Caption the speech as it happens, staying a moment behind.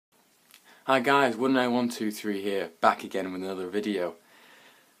Hi guys, 19123 here, back again with another video.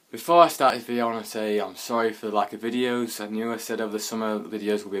 Before I start this video I want to say I'm sorry for the lack of videos. I knew I said over the summer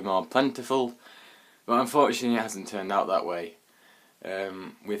videos will be more plentiful, but unfortunately it hasn't turned out that way.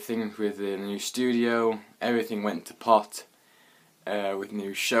 With things with the new studio, everything went to pot. With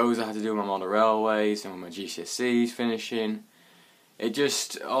new shows I had to do on the railways and with my GCSEs finishing. It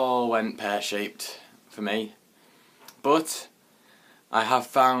just all went pear-shaped for me. But I have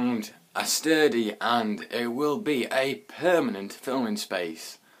found a sturdy and it will be a permanent filming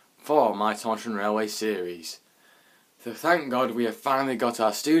space for my Thompson Railway series. So thank God we have finally got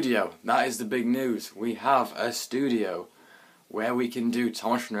our studio. That is the big news. We have a studio where we can do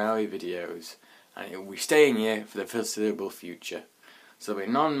Thompson Railway videos, and it will be staying here for the foreseeable future. So there'll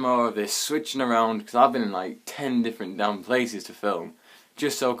be none more of this switching around, because I've been in like 10 different damn places to film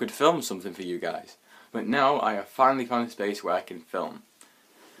just so I could film something for you guys. But now I have finally found a space where I can film.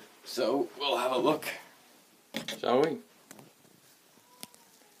 So we'll have a look, shall we?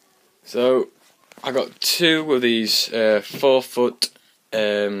 So I got two of these 4 foot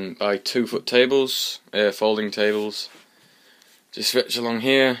by 2 foot tables, folding tables. Just switch along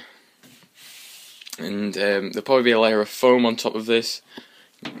here, and there'll probably be a layer of foam on top of this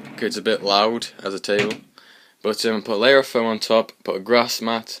because it's a bit loud as a table. But put a layer of foam on top, put a grass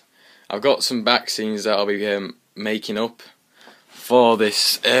mat. I've got some back scenes that I'll be making up for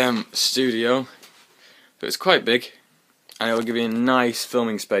this studio, but it's quite big and it'll give you a nice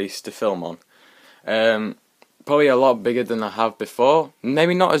filming space to film on. Probably a lot bigger than I have before,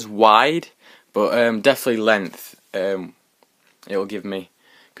 maybe not as wide, but definitely length it'll give me,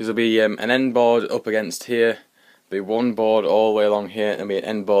 because there'll be an end board up against here, there'll be one board all the way along here, and there'll be an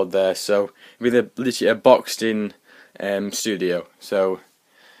end board there, so it'll be literally a boxed in studio. So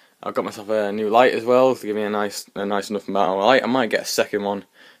I've got myself a new light as well to give me a nice enough amount of light. I might get a second one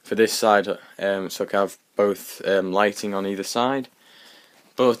for this side, so I can have both lighting on either side.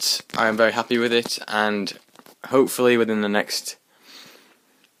 But I am very happy with it, and hopefully within the next,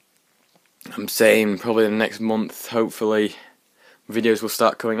 I'm saying probably the next month, hopefully videos will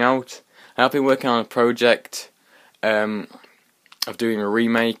start coming out. I've been working on a project of doing a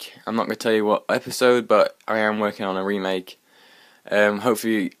remake. I'm not going to tell you what episode, but I am working on a remake.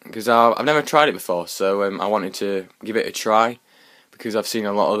 Hopefully, because I've never tried it before, so I wanted to give it a try, because I've seen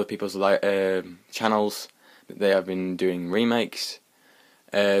a lot of other people's channels that they have been doing remakes.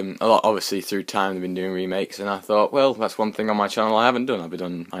 A lot, obviously, through time they've been doing remakes, and I thought, well, that's one thing on my channel I haven't done. I've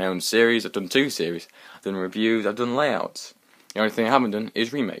done my own series, I've done 2 series, I've done reviews, I've done layouts. The only thing I haven't done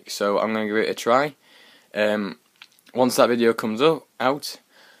is remakes, so I'm going to give it a try. Once that video comes out,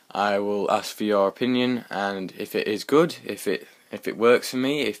 I will ask for your opinion, and if it is good, if it works for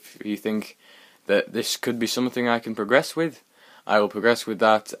me, if you think that this could be something I can progress with, I will progress with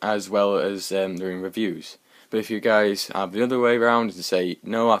that, as well as doing reviews. But if you guys have the other way around and say,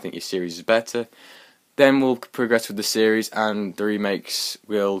 no, I think your series is better, then we'll progress with the series, and the remakes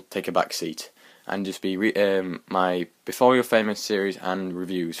will take a back seat and just be my Before You're Famous series and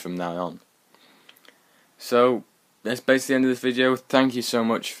reviews from now on. So that's basically the end of this video. Thank you so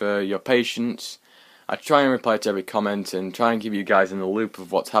much for your patience. I try and reply to every comment and try and keep you guys in the loop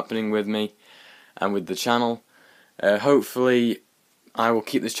of what's happening with me and with the channel. Hopefully I will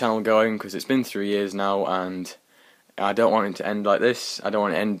keep this channel going, because it's been 3 years now, and I don't want it to end like this. I don't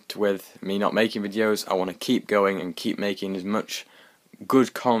want it to end with me not making videos. I want to keep going and keep making as much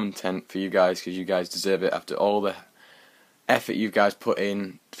good content for you guys, because you guys deserve it after all the effort you guys put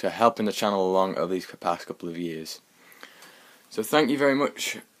in to helping the channel along over these past couple of years. So thank you very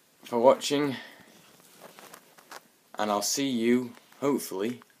much for watching, and I'll see you,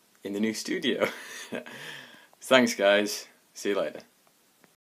 hopefully, in the new studio. Thanks guys, see you later.